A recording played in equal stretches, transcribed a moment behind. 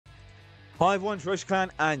Hi everyone, it's RoshiClan,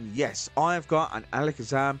 and yes, I have got an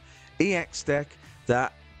Alakazam EX deck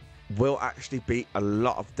that will actually beat a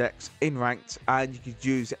lot of decks in ranked, and you could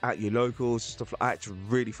use it at your locals, stuff like that. It's a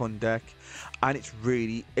really fun deck, and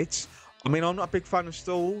I mean, I'm not a big fan of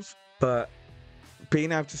stalls, but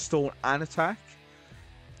being able to stall and attack,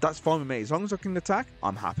 that's fine with me. As long as I can attack,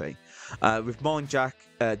 I'm happy. With Mind Jack,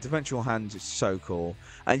 Dimensional Hands is so cool,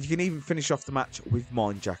 and you can even finish off the match with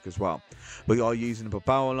Mind Jack as well. We are using a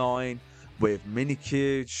Bibarel line with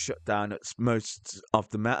Mimikyu to shut down most of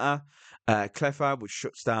the meta. Klefki, which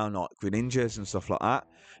shuts down like Greninjas and stuff like that.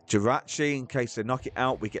 Jirachi, in case they knock it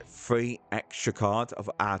out, we get 3 extra cards of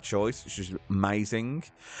our choice, which is amazing.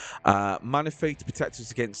 Manaphy to protect us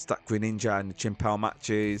against that Greninja and the Chimpal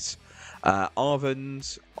matches.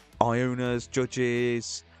 Arven's, Iono's,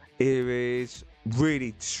 Judges, Eri's,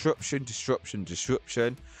 really disruption.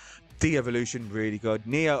 Devolution, really good.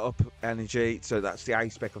 Neo Upper Energy, so that's the A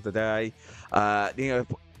spec of the day. Neo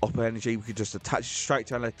Upper Energy, we could just attach straight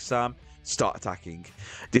to Alakazam, start attacking.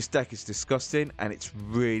 This deck is disgusting, and it's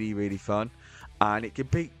really fun. And it can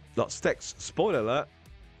beat lots of decks. Spoiler alert,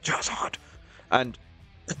 Charizard and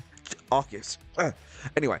Arceus.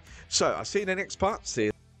 Anyway, so I'll see you in the next part. See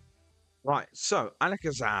you. Right, so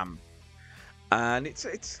Alakazam. And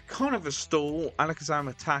it's kind of a stall. Alakazam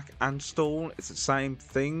attack and stall. It's the same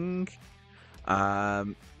thing.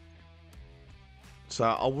 So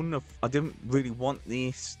I didn't really want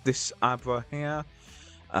this Abra here.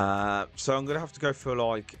 So I'm gonna have to go for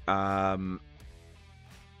like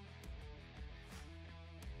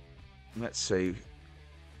let's see.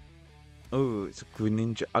 Oh, it's a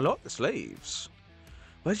Greninja. I like the sleeves.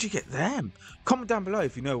 Where did you get them? Comment down below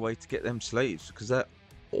if you know a way to get them sleeves, because they're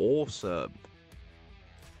awesome.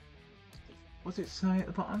 What does it say at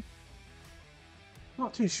the bottom?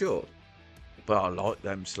 Not too sure, but I like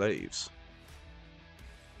them sleeves.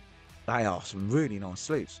 They are some really nice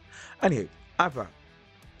sleeves. Anywho, Abra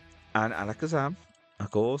and Alakazam,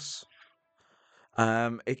 of course.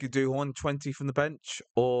 It could do 120 from the bench,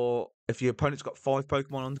 or if your opponent's got 5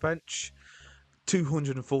 Pokemon on the bench,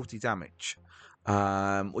 240 damage,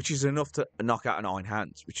 which is enough to knock out an Iron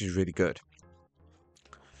Hands, which is really good.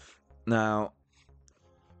 Now,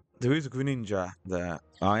 there is a Greninja there.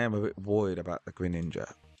 I am a bit worried about the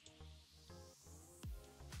Greninja.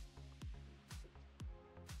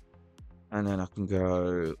 And then I can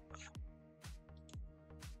go...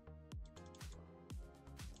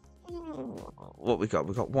 What we got?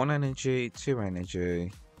 We got 1 energy, 2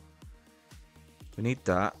 energy. We need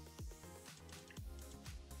that.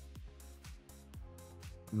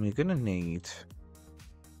 And we're gonna need...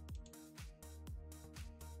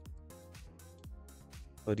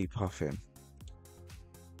 Buddy Poffin.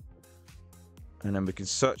 And then we can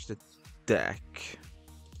search the deck.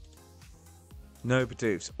 No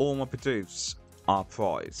Bidoofs. All my Bidoofs are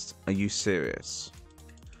prized. Are you serious?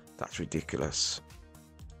 That's ridiculous.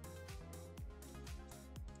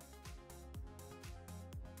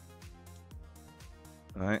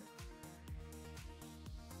 Right.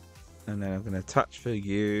 And then I'm going to attach for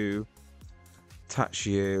you. Attach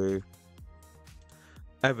you.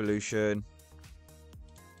 Evolution.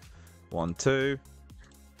 1, 2.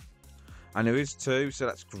 And there is 2, so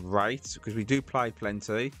that's great, because we do play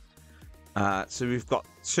plenty. So we've got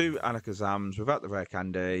 2 Alakazams without the Rare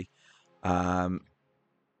Candy.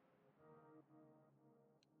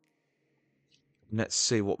 Let's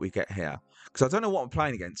see what we get here, because I don't know what I'm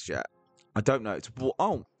playing against yet. I don't know.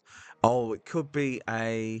 Oh, it could be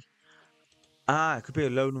a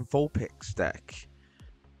Alolan Vulpix deck.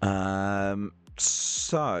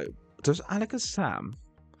 So does Alakazam?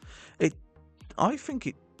 I think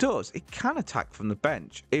it does. It can attack from the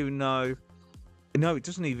bench, even though no, it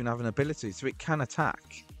doesn't even have an ability, so it can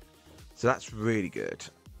attack. So that's really good.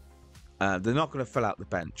 They're not going to fill out the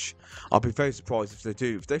bench. I'll be very surprised if they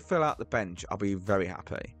do. If they fill out the bench, I'll be very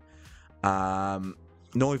happy.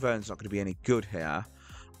 Noivern's not going to be any good here.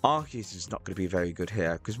 Arceus is not going to be very good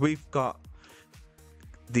here, because we've got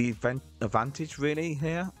the advantage really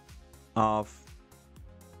here of...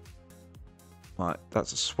 Right,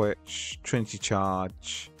 that's a switch, Trinity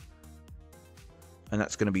Charge, and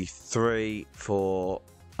that's going to be 3 for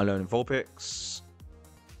Alolan Vulpix.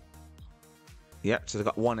 Yep, so they've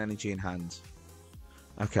got 1 energy in hand.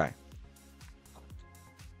 Okay.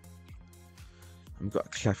 We've got a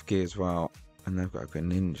Klefki as well, and they've got a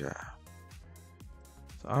Greninja.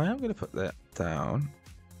 So I am going to put that down.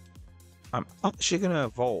 I'm actually going to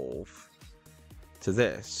evolve to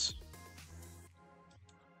this.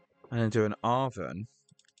 And then do an Arven.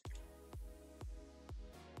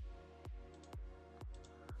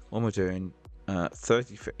 What am I doing?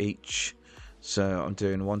 30 for each So I'm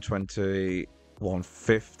doing 120,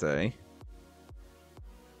 150.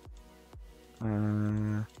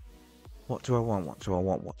 What do I want? What do I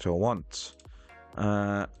want? What do I want?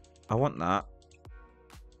 I want that.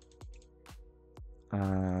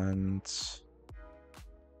 And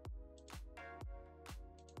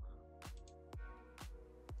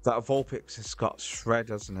that Vulpix has got shred,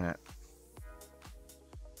 hasn't it?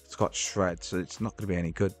 It's got shred, so it's not going to be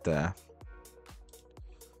any good there.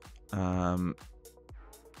 I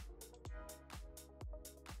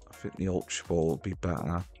think the Ultra Ball would be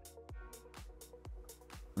better.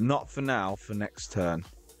 Not for now, for next turn.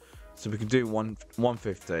 So we can do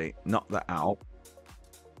 150, knock that out.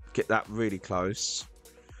 Get that really close.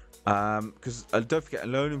 Because don't forget,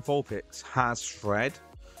 Alolan Vulpix has shred.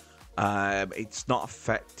 It's not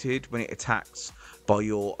affected when it attacks by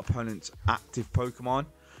your opponent's active Pokemon.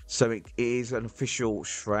 So it is an official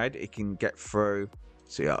shred. It can get through.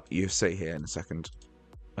 So yeah, you see here in a second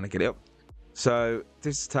when I get it up. So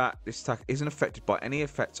this attack isn't affected by any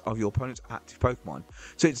effects of your opponent's active Pokemon.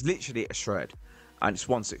 So it's literally a shred. And it's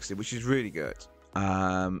 160, which is really good.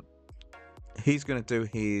 He's going to do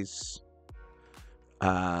his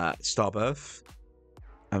Starbirth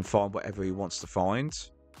and find whatever he wants to find.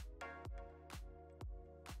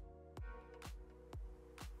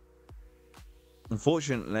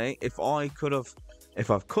 Unfortunately, if I could have,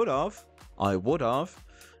 I would have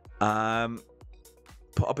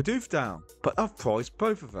put a Bidoof down, but I've priced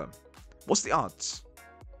both of them. What's the odds?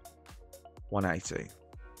 180.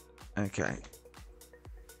 Okay.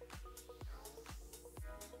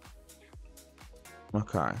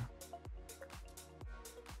 Okay.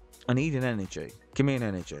 I need an energy. Give me an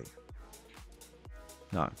energy.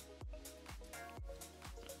 No.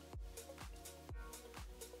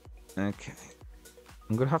 Okay.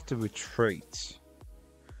 I'm going to have to retreat.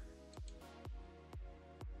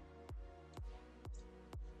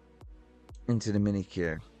 Into the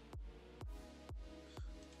Mimikyu.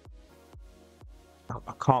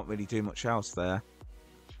 I can't really do much else there.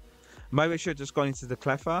 Maybe I should have just gone into the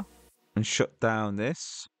Cleffa and shut down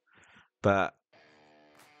this. But...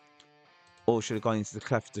 or should have gone into the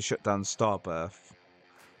Cleffa to shut down Starbirth.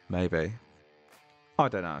 Maybe. I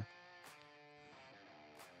don't know.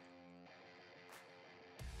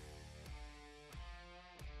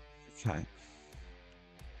 Okay.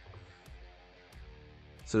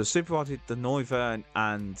 So the Super Rod did the Noivern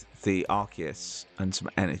and the Arceus and some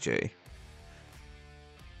energy.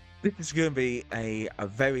 This is going to be a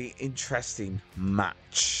very interesting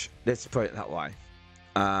match. Let's put it that way.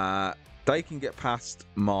 They can get past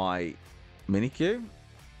my Mimikyu.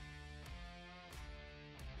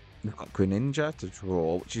 We've got Greninja to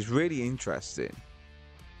draw, which is really interesting.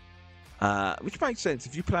 Which makes sense.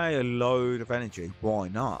 If you play a load of energy, why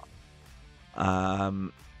not?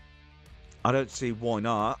 I don't see why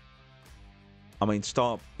not. I mean,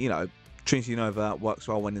 Trinity Nova works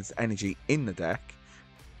well when there's energy in the deck.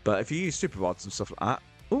 But if you use Super Rods and stuff like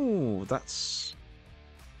that, ooh, that's...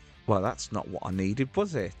 well, that's not what I needed,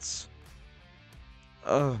 was it?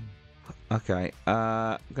 Okay,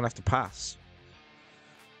 I'm going to have to pass.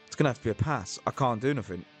 It's going to have to be a pass. I can't do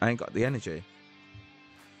nothing. I ain't got the energy.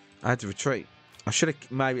 I had to retreat.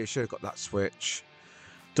 Maybe I should have got that switch.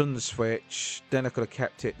 Done the switch. Then I could have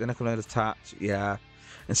kept it. Then I could have attacked. Yeah.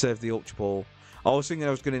 Instead of the Ultra Ball. I was thinking I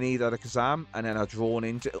was going to need Alakazam. And then I drawn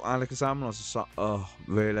into Alakazam. And I was just like, oh,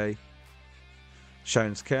 really?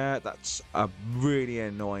 Shown's care. That's a really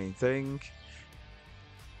annoying thing.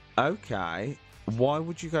 Okay. Why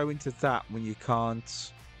would you go into that when you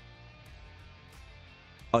can't...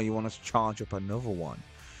 oh, you want to charge up another one?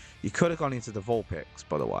 You could have gone into the Vulpix,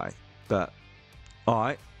 by the way. But,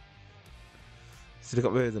 alright. So they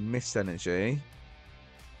got rid of the Mist Energy.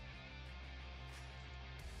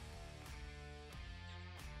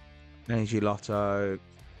 Energy Lotto.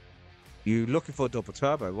 You looking for a double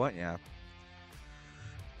turbo, weren't you?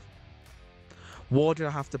 Why did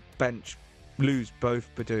I have to lose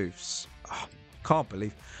both Bidoofs? Oh, can't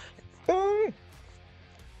believe.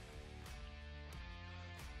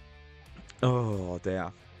 Oh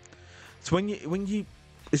dear. So when you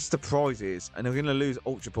it's the prizes, and they're going to lose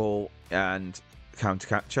Ultra Ball and Counter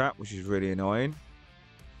Capture, which is really annoying.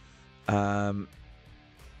 Double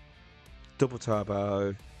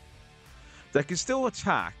Turbo. They can still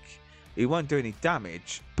attack. It won't do any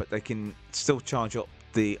damage, but they can still charge up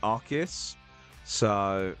the Arceus.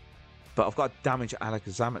 So, but I've got damage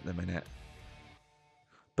Alakazam at the minute.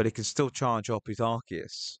 But he can still charge up his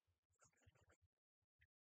Arceus.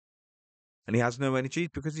 And he has no energy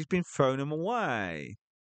because he's been thrown him away.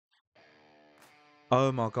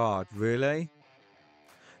 Oh my god, really?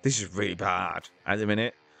 This is really bad at the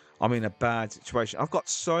minute. I'm in a bad situation. I've got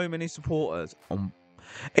so many supporters.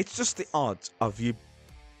 It's just the odds of you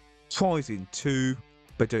prizing 2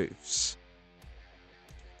 Bidoofs.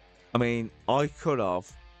 I mean, I could have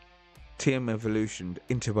TM Evolutioned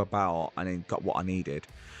into a barrel and then got what I needed.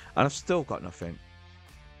 And I've still got nothing.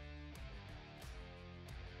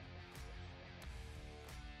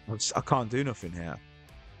 I can't do nothing here.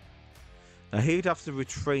 Now, he'd have to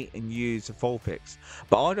retreat and use the Vulpix.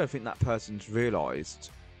 But I don't think that person's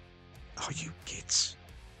realised. Oh, you kids.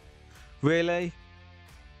 Really?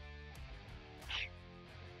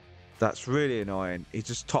 That's really annoying. He's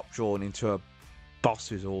just top drawn into a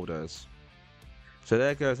boss's orders. So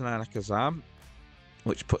there goes an Alakazam,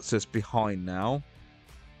 which puts us behind now.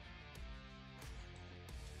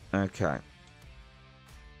 Okay.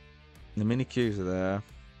 The Mimikyus are there.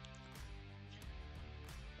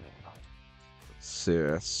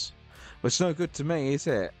 Serious. But it's no good to me, is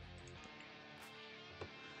it?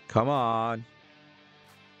 Come on.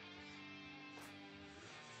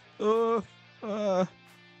 I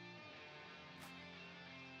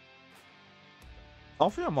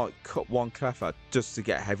think I might cut one Cleffa just to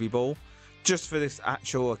get Heavy Ball. Just for this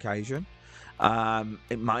actual occasion.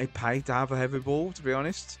 It might pay to have a Heavy Ball, to be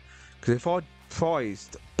honest. Because if I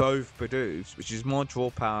prized both Bidoofs, which is my draw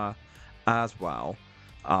power as well.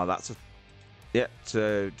 That's a... Yeah,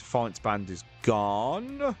 so Defiance Band is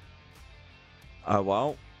gone. Oh,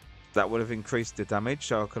 well. That would have increased the damage,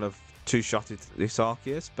 so I could have two-shotted this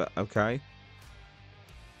Arceus, but okay.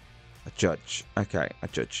 A Judge. Okay, a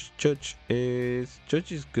Judge. Judge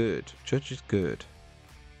is good. Judge is good.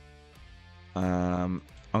 I'm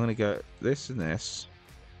gonna go this and this.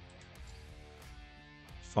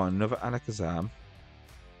 Find another Alakazam.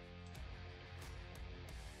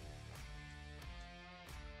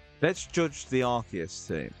 Let's judge the Arceus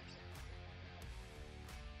team.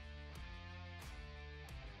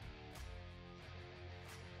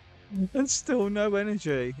 And still no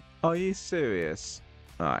energy. Are you serious?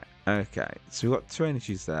 Right, okay. So we've got 2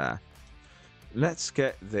 energies there. Let's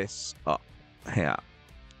get this up here.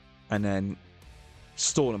 And then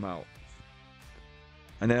stall them out.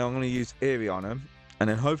 And then I'm going to use Eri on them. And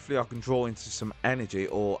then hopefully I can draw into some energy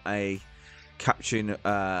or a capturing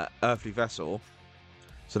Earthen Vessel.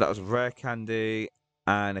 So that was a Rare Candy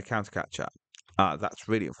and a Counter Catcher. That's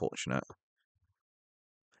really unfortunate.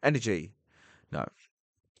 Energy. No.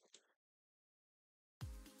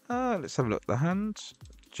 Let's have a look at the hand.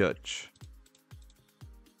 Judge.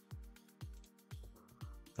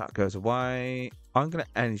 That goes away. I'm going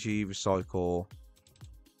to energy recycle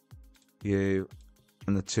you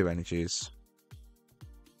and the 2 energies.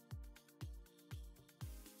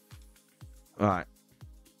 Right.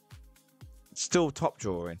 Still top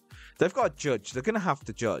drawing. They've got a judge. They're going to have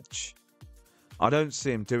to judge. I don't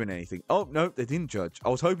see him doing anything. Oh, no, they didn't judge. I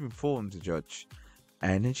was hoping for them to judge.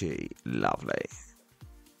 Energy. Lovely.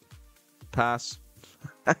 Pass.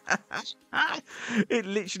 It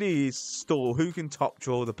literally is stall. Who can top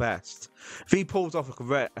draw the best? If he pulls off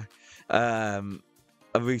a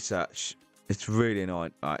research, it's really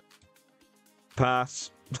annoying. Right.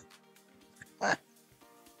 Pass.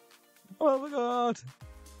 Oh my god.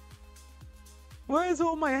 Where's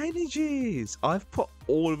all my energies? I've put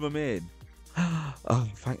all of them in. Oh,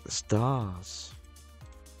 thank the stars.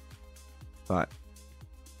 Right.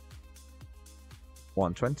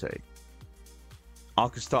 120. I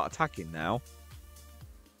can start attacking now.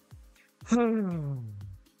 I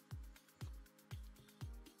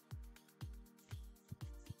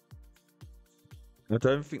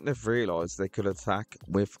don't think they've realised they could attack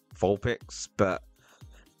with Vulpix, but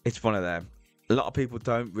it's one of them. A lot of people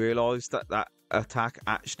don't realise that that attack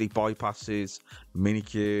actually bypasses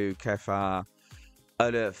Mimikyu, Kefa,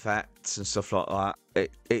 other effects and stuff like that.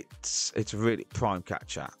 It's a really prime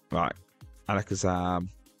catcher. Right. Alakazam.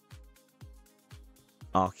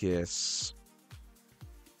 Arceus.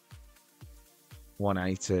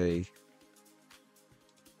 180.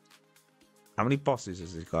 How many bosses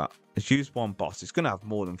has he got? It's used 1 boss. It's going to have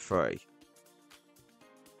more than 3.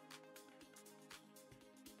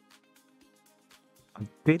 I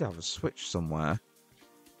did have a switch somewhere.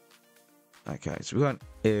 Okay, so we've got an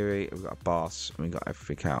Eri, we've got a boss, and we've got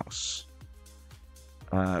everything else.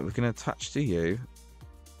 We're going to attach to you.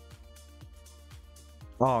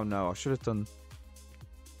 Oh no, I should have done...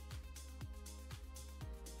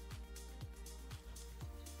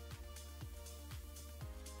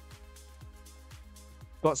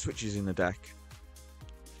 Got switches in the deck.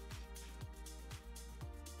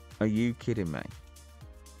 Are you kidding me?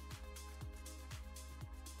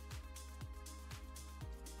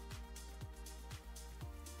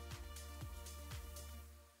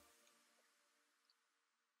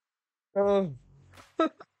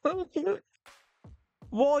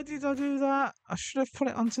 Why did I do that? I should have put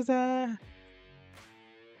it onto there.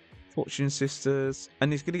 Fortune Sisters.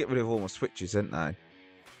 And he's going to get rid of all my switches, isn't they?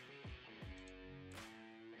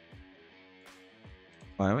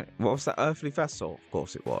 Wait a minute. What was that? Earthly Vessel? Of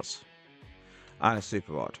course it was. And a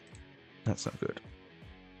Super Rod. That's not good.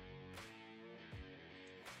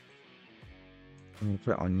 I'm going to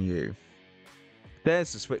put it on you.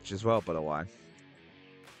 There's the switch as well, by the way.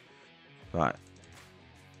 Right.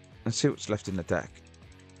 Let's see what's left in the deck.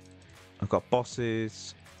 I've got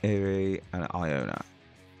Bosses, Eri, and Iono.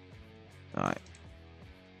 Right.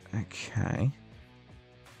 Okay.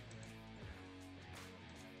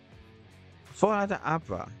 I thought I had an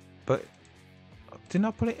Abra, but didn't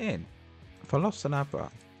I put it in? If I lost an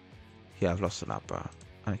Abra. Yeah, I've lost an Abra.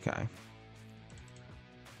 Okay.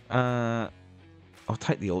 I'll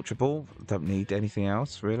take the Ultra Ball. Don't need anything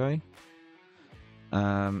else, really.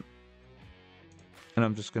 And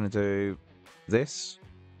I'm just going to do this.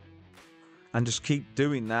 And just keep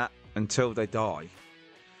doing that until they die.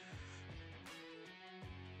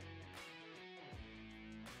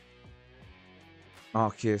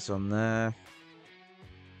 Arceus on there.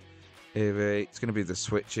 Eri. It's going to be the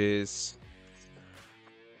switches.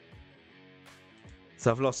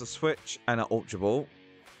 So I've lost a switch and an Ultra Ball.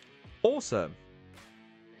 Awesome.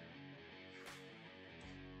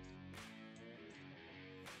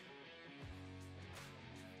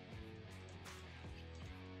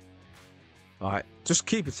 Alright, just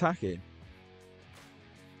keep attacking.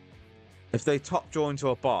 If they top draw into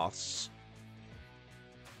a boss,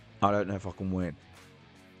 I don't know if I can win.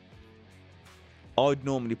 I'd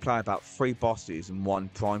normally play about 3 bosses and 1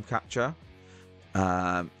 prime catcher.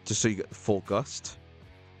 Just so you get the full gust.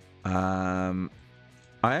 I am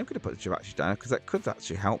going to put the Jirachi down because that could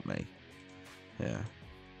actually help me. Yeah.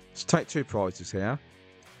 Let's take 2 prizes here.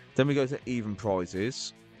 Then we go to even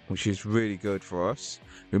prizes, which is really good for us.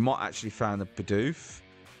 We might actually find the Bidoof,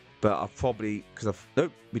 but I've probably, because I've,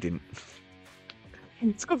 nope, we didn't.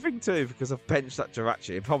 It's a good thing too, because I've benched that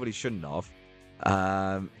Jirachi. I probably shouldn't have.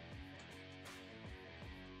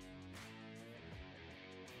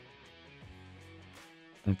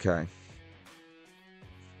 Okay.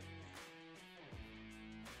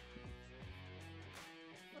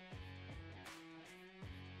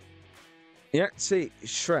 Yeah, see,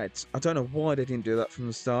 shreds. I don't know why they didn't do that from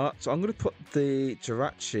the start. So I'm going to put the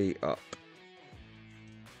Jirachi up.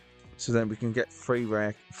 So then we can get 3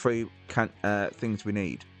 rare, 3 things we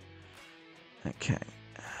need. Okay.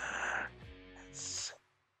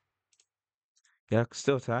 Yeah, I can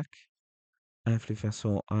still attack. Earthly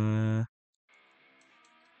Vessel.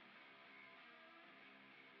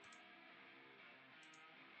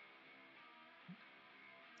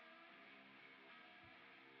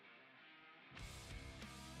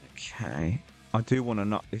 Okay. I do want to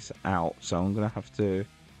knock this out, so I'm going to have to...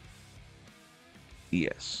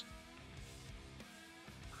 Yes.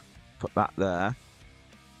 Put that there.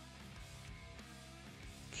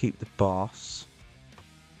 Keep the boss.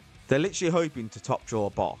 They're literally hoping to top draw a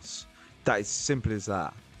boss. That is simple as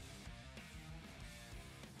that.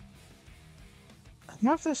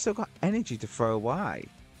 How have they still got energy to throw away?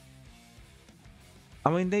 I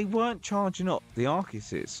mean, they weren't charging up the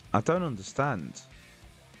Arceuses. I don't understand.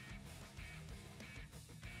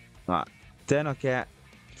 Right. Then I get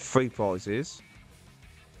 3 prizes.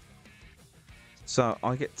 So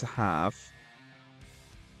I get to have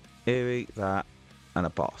Eri, that, and a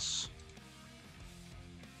boss.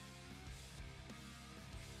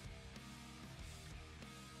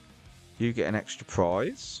 You get an extra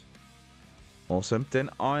prize. Awesome. Then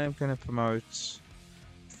I am going to promote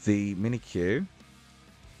the Mimikyu.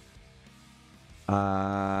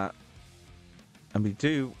 And we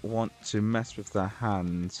do want to mess with their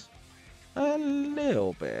hand a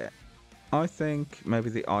little bit. I think maybe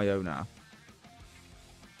the Iono.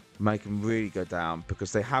 Make them really go down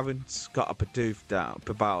because they haven't got a Bidoof down,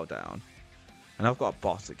 Bibarel down. And I've got a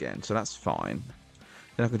boss again, so that's fine.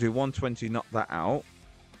 Then I can do 120, knock that out.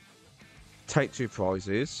 Take 2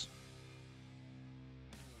 prizes.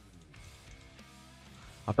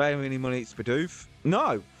 I bet him any money it's Bidoof.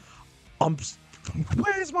 No!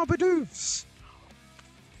 Where's my Bidoofs?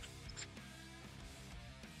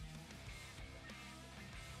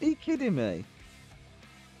 Are you kidding me?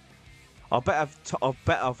 I bet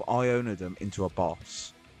I've Iono'd them into a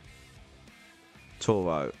boss.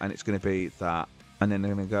 Toro, and it's going to be that. And then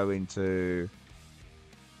they're going to go into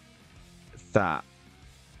that,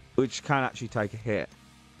 which can actually take a hit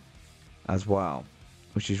as well,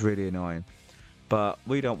 which is really annoying. But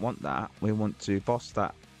we don't want that. We want to boss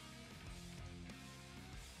that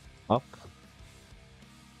up.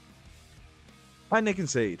 And they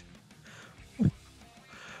concede.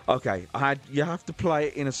 Okay, you have to play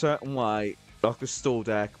it in a certain way, like a stall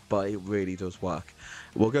deck, but it really does work.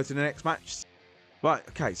 We'll go to the next match. Right,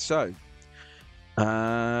 okay, so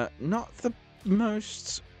not the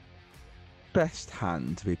most best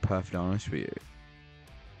hand, to be perfectly honest with you.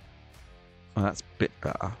 Oh, that's a bit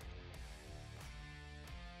better.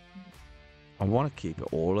 I want to keep it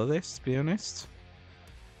all of this, to be honest.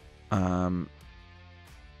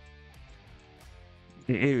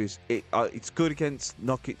 It's good against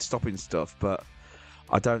knock-it stopping stuff, but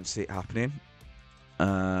I don't see it happening. So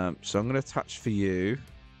I'm going to attach for you.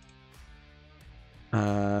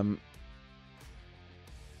 I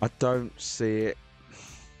don't see it.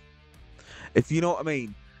 If you know what I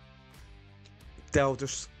mean, they'll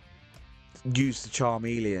just use the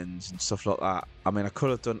Charmeleons and stuff like that. I mean, I could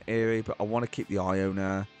have done Eri, but I want to keep the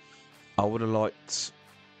Iono. I would have liked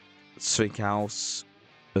Switch House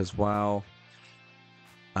as well.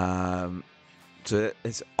 So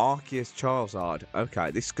it's Arceus Charizard. Okay,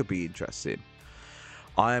 this could be interesting.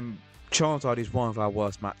 Charizard is one of our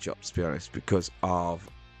worst matchups, to be honest, because of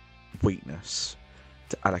weakness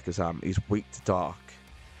to Alakazam. He's weak to Dark.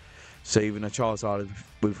 So even a Charizard,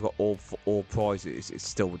 we've got all prizes, it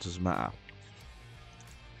still doesn't matter.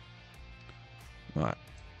 Right.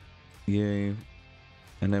 You.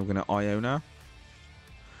 And then we're going to Iono.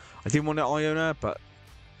 I didn't want to Iono, but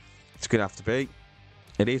it's going to have to be.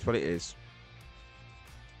 It is what it is.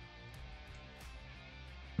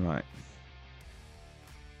 Right.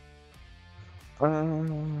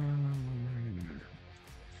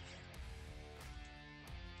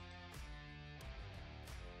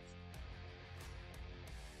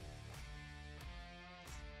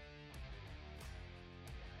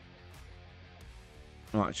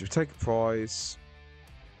 Right, should we take a prize?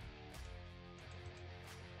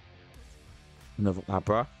 Another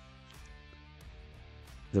Abra.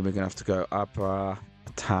 Then we're going to have to go Abra,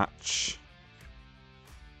 attach.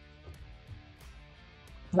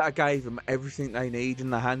 That gave them everything they need in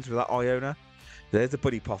their hands with that Iono. There's the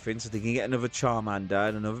Buddy Poffin, so they can get another Charmander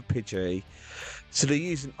and another Pidgey. So they're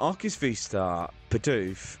using Arceus V-Star,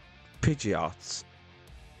 Bidoof, Pidgeot,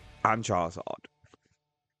 and Charizard.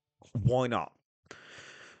 Why not?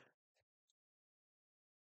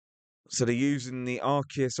 So they're using the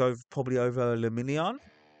Arceus probably over Lumineon?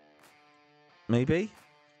 Maybe?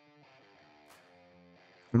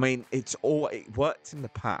 I mean, it worked in the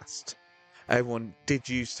past. Everyone did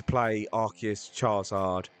used to play Arceus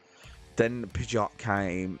Charizard. Then Pidgeot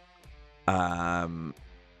came. And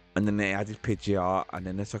then they added Pidgeot. And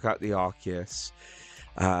then they took out the Arceus.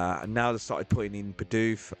 And now they started putting in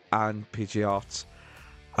Bidoof and Pidgeot.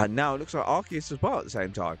 And now it looks like Arceus as well at the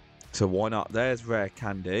same time. So why not? There's Rare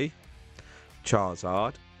Candy,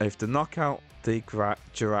 Charizard. And if they knock out the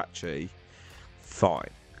Jirachi, fine.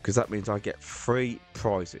 Because that means I get 3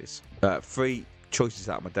 prizes. 3 choices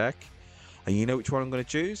out of my deck. And you know which one I'm going to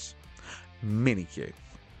choose? Mimikyu.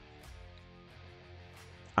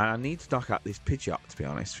 And I need to knock out this Pidgeot, to be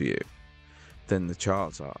honest with you. Then the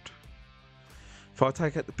Charizard. If I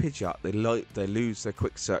take out the Pidgeot, they lose their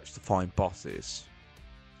quick search to find bosses.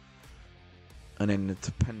 And then it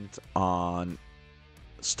depends on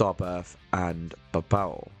Starbirth and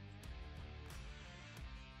Bibarel.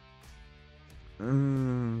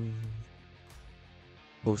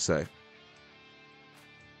 We'll see.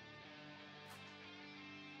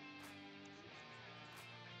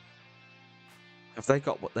 Have they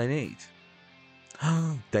got what they need?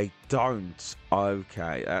 They don't.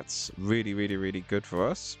 Okay, that's really, really, really good for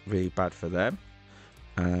us. Really bad for them.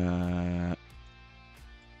 I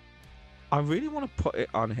really want to put it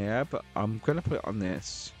on here, but I'm going to put it on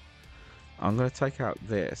this. I'm going to take out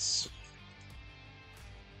this.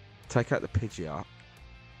 Take out the Pidgeot.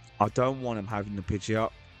 I don't want him having the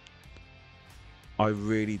Pidgeot. I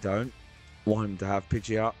really don't want him to have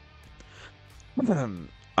Pidgeot.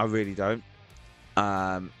 I really don't.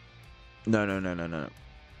 No.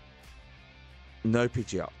 No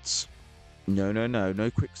Pidgeots.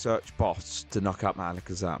 No quick search boss to knock out my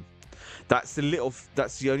Alakazam. That's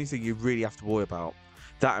the only thing you really have to worry about.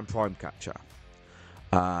 That and Prime Catcher.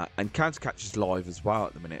 And Counter Catcher's live as well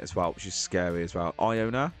at the minute as well, which is scary as well.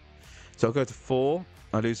 Iono. So I'll go to 4.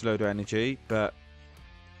 I lose a load of energy, but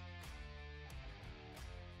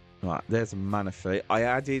right, there's a Manaphy.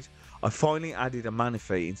 I finally added a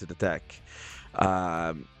Manaphy into the deck.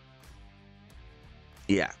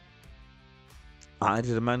 Yeah. I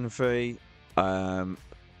added a Manaphy. When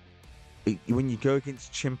you go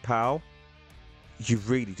against PAL, you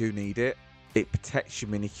really do need it. It protects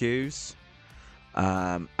your Mimikyus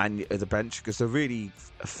and the bench because they're really,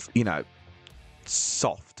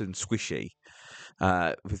 soft and squishy.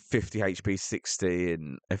 with 50 HP, 60,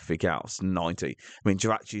 and everything else, 90. I mean,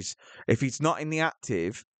 Jirachi's, if he's not in the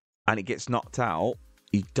active and it gets knocked out,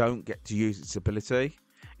 you don't get to use its ability,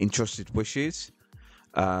 Entrusted Wishes.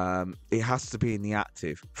 It has to be in the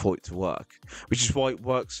active for it to work, which is why it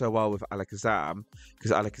works so well with Alakazam,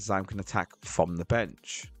 because Alakazam can attack from the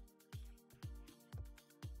bench.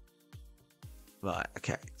 Right,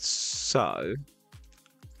 okay, so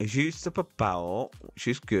he's used up a barrel, which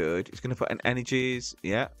is good. He's going to put an energies,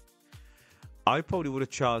 yeah. I probably would have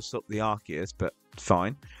charged up the Arceus, but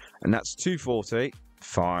fine. And that's 240,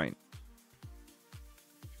 fine.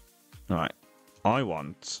 Right, I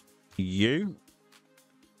want you.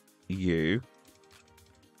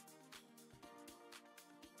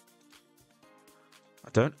 I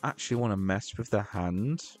don't actually want to mess with the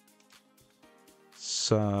hand,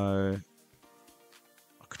 so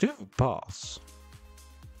I could do it with boss.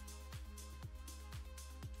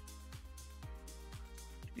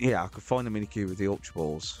 Yeah, I could find the Mimikyu with the Ultra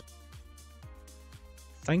Balls.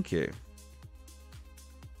 Thank you.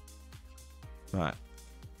 Right,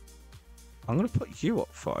 I'm going to put you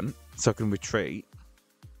up front so I can retreat.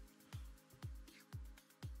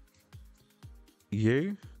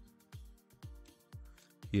 You.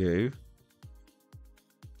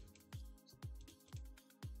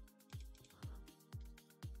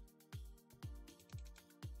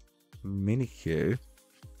 Mimikyu.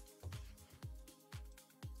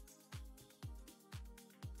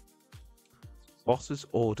 Boss's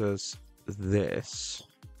orders this.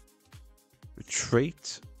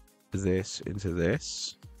 Retreat this into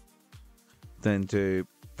this. Then do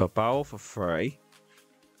Bibarel for free.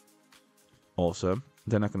 Awesome.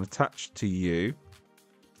 Then I can attach to you.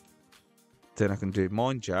 Then I can do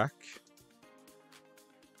Mind Jack.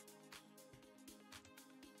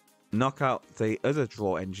 Knock out the other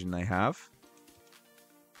draw engine they have.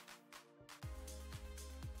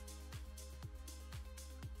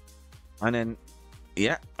 And then,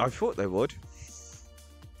 yeah, I thought they would.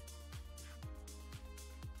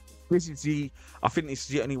 This is I think this is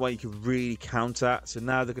the only way you can really counter. So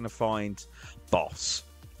now they're going to find boss.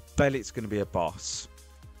 Bet it's going to be a boss.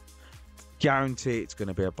 Guarantee it's going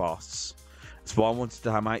to be a boss. That's why I wanted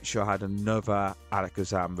to make sure I had another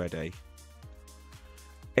Alakazam ready.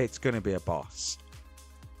 It's going to be a boss.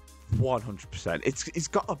 100%. It's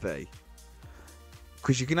got to be.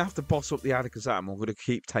 Because you're going to have to boss up the Alakazam. We're going to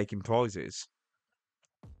keep taking prizes.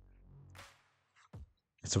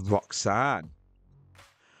 It's a Roxanne.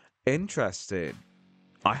 Interesting.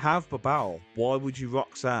 I have Bibarel. Why would you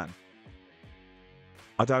Roxanne?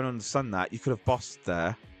 I don't understand that. You could have bossed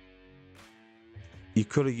there. You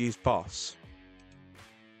could have used boss.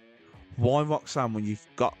 Why Roxanne when you've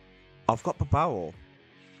got... I've got Bibarel.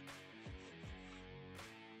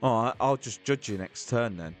 Alright, I'll just judge you next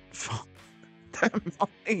turn then. Don't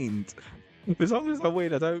mind. As long as I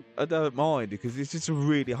win, I don't mind, because it's just a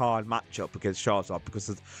really hard matchup against Charizard because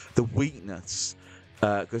of the weakness.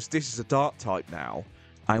 Because this is a dark type now,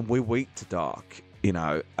 and we're weak to dark, you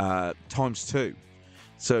know, ×2.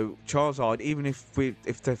 So Charizard, even if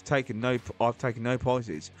they've taken I've taken no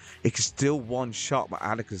prizes, it can still one-shot my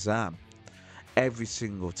Alakazam every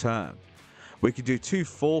single turn. We can do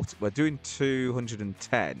 240. We're doing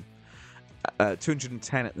 210.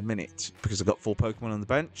 210 at the minute because I've got 4 Pokemon on the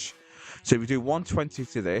bench. So we do 120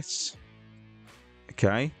 to this,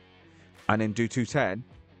 okay, and then do 210.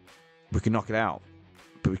 We can knock it out,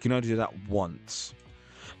 but we can only do that once.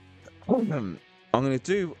 I'm going to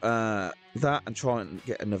do that and try and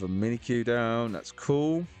get another Mimikyu down. That's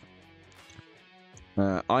cool.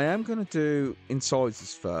 I am going to do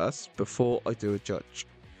incisors first before I do a judge.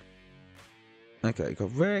 Okay,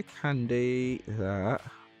 got Rare Candy, that.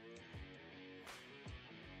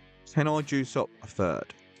 Can I juice up a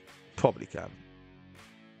third? Probably can.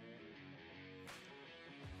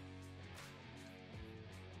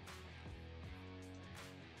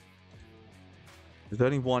 There's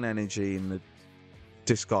only one energy in the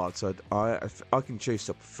discard, so I can juice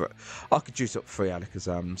up I could juice up 3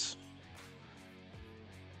 Alakazams.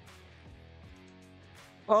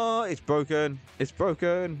 Oh, it's broken. It's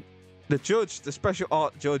broken. The judge, the special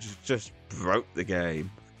art judge, just broke the game.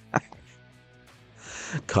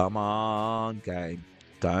 Come on, game.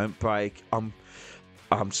 Don't break. I'm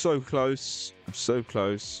so close. I'm so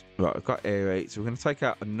close. Right, I've got Eri, so we're going to take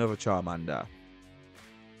out another Charmander.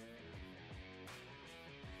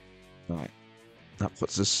 Right. That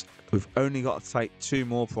puts us... We've only got to take 2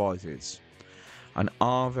 more prizes. An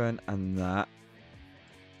Arven and that.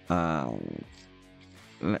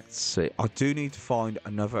 Let's see. I do need to find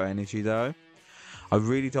another energy, though. I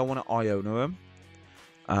really don't want to Iono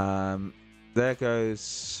him. There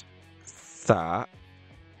goes that.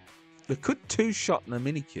 They could two-shot the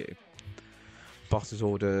Mimikyu. Boss's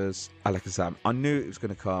orders, Alakazam. I knew it was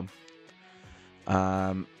going to come.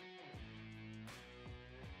 And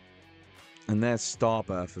there's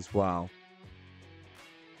Starbirth as well.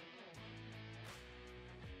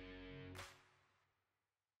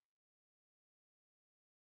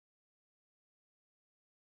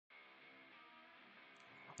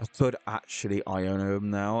 I could actually Iono him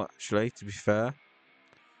now, actually, to be fair.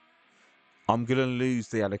 I'm going to lose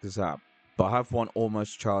the Alakazam, but I have one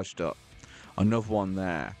almost charged up. Another one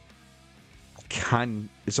there. I can,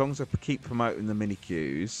 as long as I keep promoting the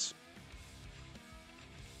Mimikyus,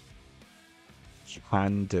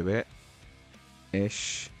 can do it.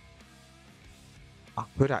 Ish. I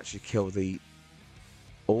could actually kill the...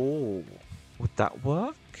 Oh, would that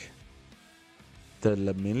work? The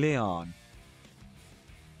Lemillion.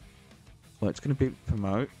 Well, it's going to be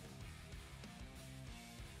promote.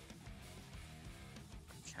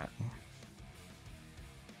 Okay.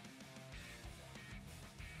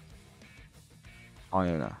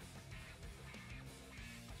 Iono.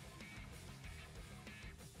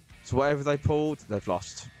 So whatever they pulled, they've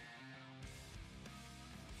lost.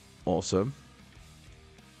 Awesome.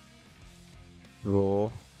 Raw.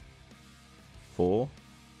 4.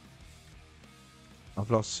 I've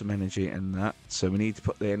lost some energy in that, so we need to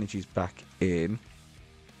put the energies back in.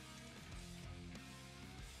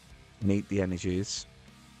 Need the energies.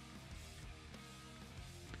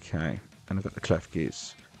 Okay, and I've got the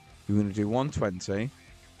Klefkis. We're going to do 120.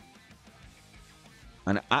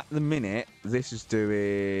 And at the minute, this is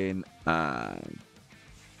doing...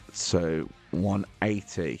 so,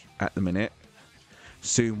 180 at the minute.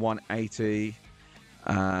 Soon 180,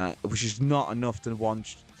 which is not enough to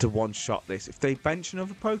one-shot this. If they bench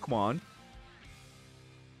another Pokemon,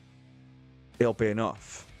 it'll be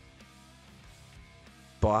enough.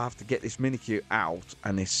 But I have to get this Mimikyu out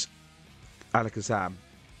and this Alakazam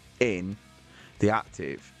in the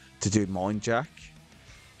active to do Mind Jack.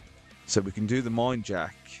 So we can do the Mind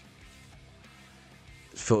Jack.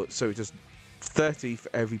 So it does 30 for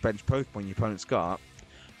every bench Pokemon your opponent's got,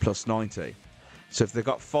 plus 90. So if they've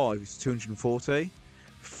got 5, it's 240.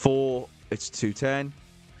 4, it's 210.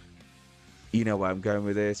 You know where I'm going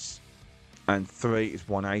with this. And 3 is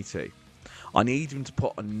 180. I need him to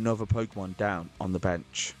put another Pokemon down on the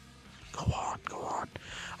bench. Go on, go on.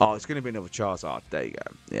 Oh, it's going to be another Charizard. There you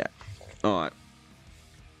go. Yeah. All right.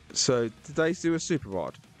 So did they do a Super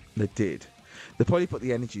Rod? They did. They probably put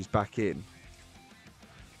the energies back in.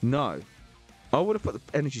 No. I would have put the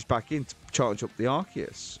energies back in to charge up the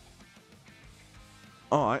Arceus.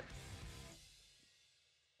 Alright.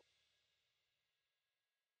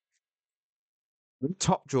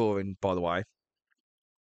 Top drawing, by the way.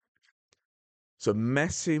 So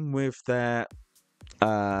messing with their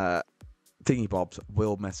thingy bobs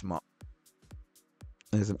will mess them up.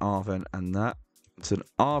 There's an Arven and that. It's an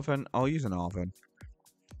Arven. I'll use an Arven.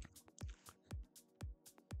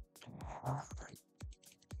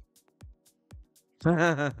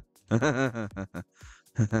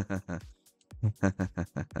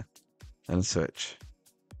 And switch.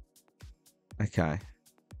 Okay.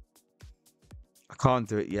 I can't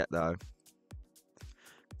do it yet though.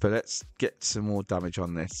 But let's get some more damage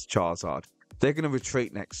on this Charizard. They're going to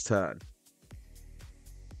retreat next turn.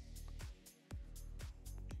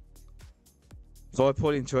 So I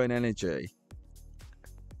put into an energy.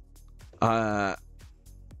 Yeah.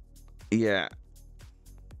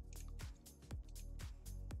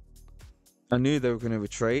 I knew they were going to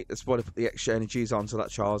retreat. That's why I put the extra energies onto that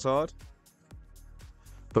Charizard.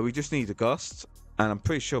 But we just need a Gust. And I'm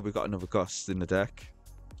pretty sure we've got another Gust in the deck.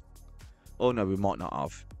 Oh no, we might not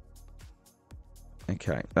have.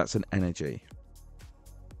 Okay, that's an energy.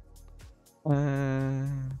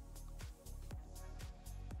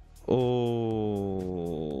 Oh.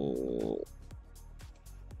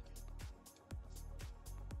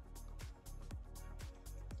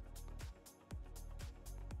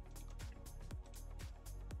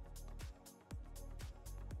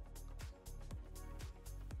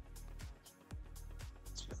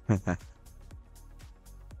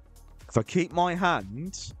 If I keep my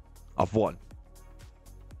hand, I've won.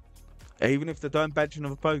 Even if they don't bench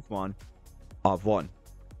another Pokemon, I've won.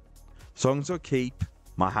 As long as I keep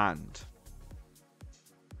my hand.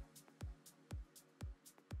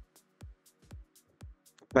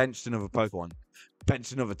 Benched another Pokemon.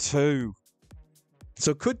 Benched another 2.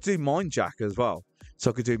 So I could do Mind Jack as well.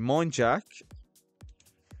 So I could do Mind Jack.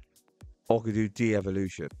 Or I could do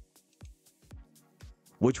De-Evolution.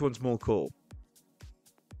 Which one's more cool?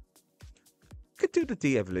 Could do the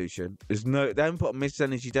De-Evolution. There's no, they haven't put a Mist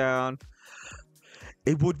Energy down.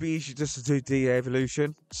 It would be easy just to do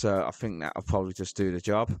Devolution, so I think that'll probably just do the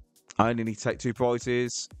job. I only need to take 2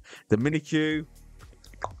 prizes. The Mimikyu.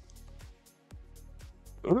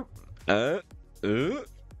 Oh.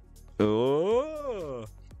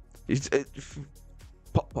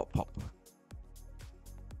 Pop, pop, pop.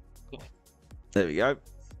 There we go.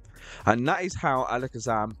 And that is how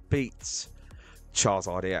Alakazam beats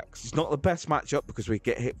Charizard EX. It's not the best matchup because we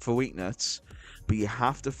get hit for weakness, but you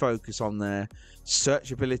have to focus on their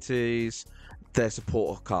search abilities, their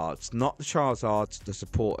supporter cards, not the Charizards, the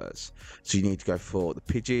supporters. So you need to go for the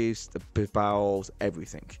Pidgeys, the Bibarels,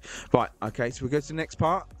 everything. Right, okay, so we go to the next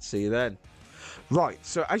part. See you then. Right,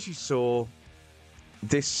 so as you saw,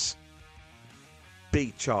 this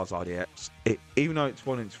beat Charizard EX, even though it's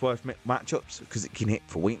one of its worst matchups because it can hit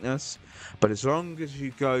for weakness, but as long as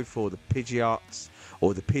you go for the Pidgeots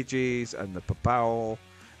or the Pidgeys and the Bibarel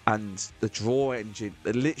and the draw engine,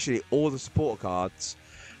 literally all the supporter cards,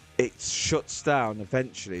 it shuts down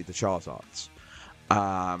eventually the Charizards.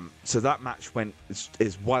 So that match went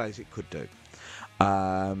as well as it could do.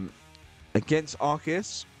 Against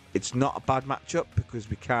Arceus, it's not a bad matchup because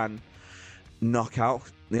we can knock out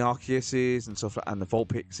the Arceuses and stuff like, and the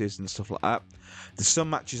Vulpixes and stuff like that. There's some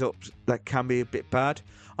matches up that can be a bit bad.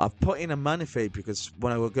 I've put in a Manaphy because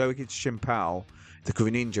when I will go against PAL, the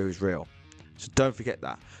Greninja is real. So don't forget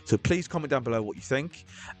that. So please comment down below what you think.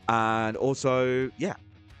 And also, yeah.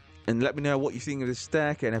 And let me know what you think of this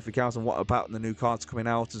deck and everything else, and what about the new cards coming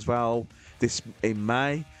out as well this in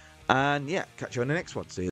May. And yeah, catch you on the next one. See you.